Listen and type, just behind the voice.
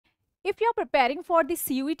If you're preparing for the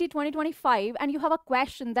CUET 2025 and you have a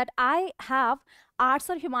question that I have arts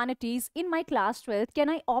or humanities in my class 12th, can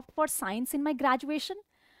I opt for science in my graduation?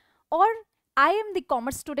 Or I am the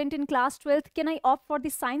commerce student in class 12th, can I opt for the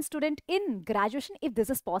science student in graduation if this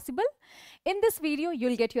is possible? In this video,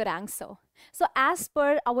 you'll get your answer. So as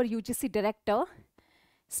per our UGC director,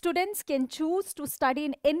 students can choose to study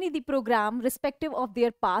in any of the program respective of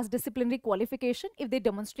their past disciplinary qualification if they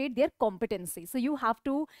demonstrate their competency. So you have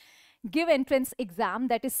to give entrance exam,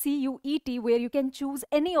 that is CUET, where you can choose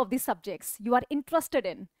any of the subjects you are interested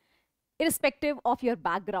in, irrespective of your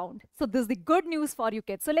background. So this is the good news for you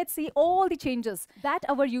kids. So let's see all the changes that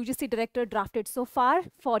our UGC director drafted so far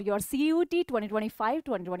for your CUET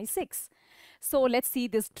 2025-2026. So let's see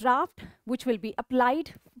this draft, which will be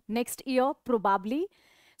applied next year probably.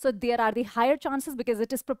 So there are the higher chances because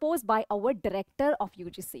it is proposed by our director of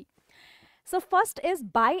UGC. So first is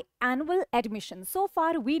biannual admission. So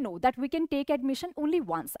far we know that we can take admission only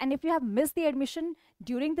once. And if you have missed the admission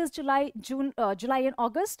during this July and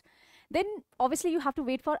August, then obviously you have to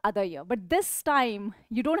wait for other year. But this time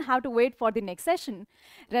you don't have to wait for the next session.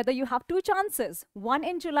 Rather you have two chances. One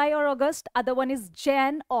in July or August, other one is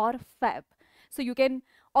Jan or Feb. So you can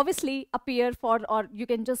obviously appear for, or you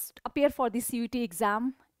can just appear for the CUET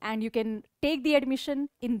exam and you can take the admission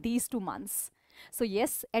in these 2 months. So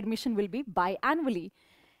yes, admission will be biannually.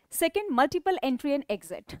 Second, multiple entry and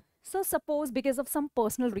exit. So suppose because of some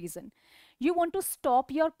personal reason, you want to stop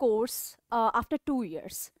your course after 2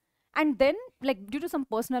 years. And then like due to some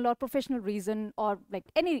personal or professional reason or like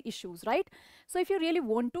any issues, right? So if you really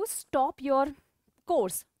want to stop your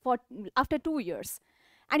course for after 2 years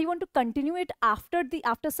and you want to continue it after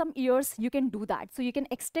some years, you can do that. So you can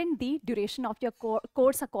extend the duration of your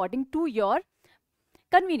course according to your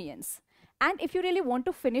convenience. And if you really want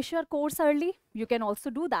to finish your course early, you can also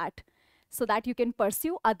do that so that you can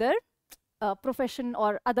pursue other profession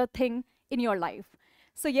or other thing in your life.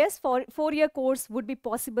 So yes, for 4-year course would be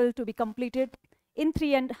possible to be completed in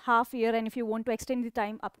 3.5 years. And if you want to extend the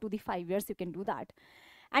time up to the 5 years, you can do that.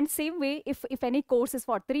 And same way, if any course is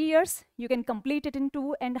for 3 years, you can complete it in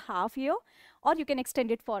 2.5 years, or you can extend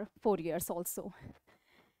it for 4 years also.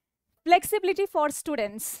 Flexibility for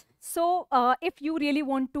students. So if you really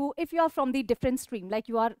want to, if you are from the different stream, like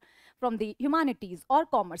you are from the humanities or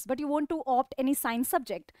commerce, but you want to opt any science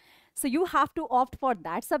subject, so you have to opt for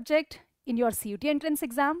that subject in your CUET entrance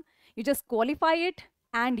exam. You just qualify it,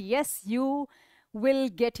 and yes, you will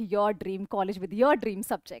get your dream college with your dream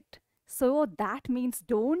subject. So that means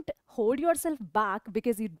don't hold yourself back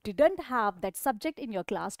because you didn't have that subject in your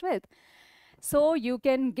class 12th. So you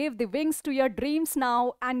can give the wings to your dreams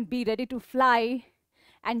now and be ready to fly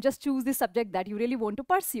and just choose the subject that you really want to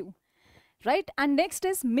pursue, right? And next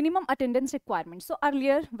is minimum attendance requirement. So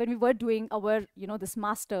earlier when we were doing our, this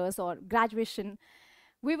master's or graduation,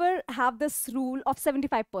 we have this rule of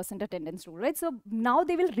 75% attendance rule, right? So now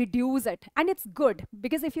they will reduce it, and it's good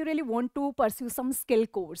because if you really want to pursue some skill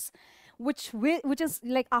course, which is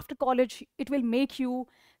like after college, it will make you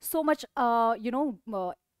so much,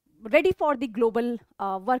 ready for the global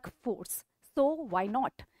workforce. So why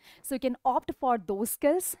not? So you can opt for those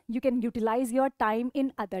skills. You can utilize your time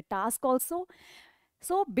in other tasks also.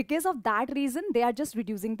 So because of that reason, they are just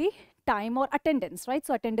reducing the time or attendance, right?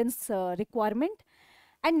 So attendance requirement.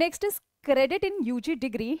 And next is credit in UG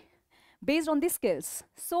degree based on the skills.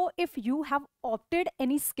 So if you have opted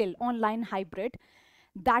any skill, online, hybrid,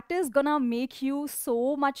 that is gonna make you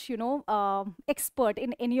so much, expert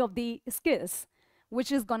in any of the skills,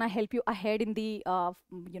 which is gonna help you ahead in the,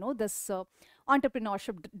 this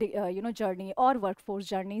entrepreneurship, journey or workforce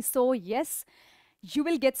journey. So yes, you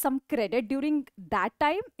will get some credit during that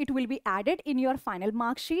time. It will be added in your final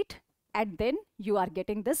mark sheet, and then you are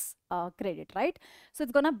getting this credit, right? So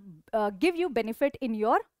it's gonna give you benefit in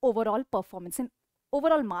your overall performance, in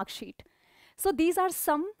overall mark sheet. So these are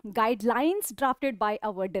some guidelines drafted by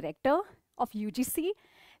our director of UGC.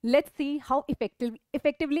 Let's see how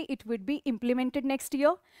effectively it would be implemented next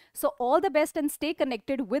year. So all the best and stay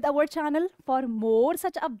connected with our channel for more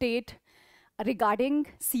such update regarding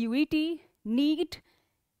CUET, NEET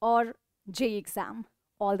or JEE exam.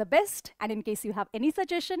 All the best, and in case you have any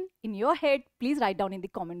suggestion in your head, please write down in the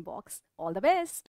comment box. All the best.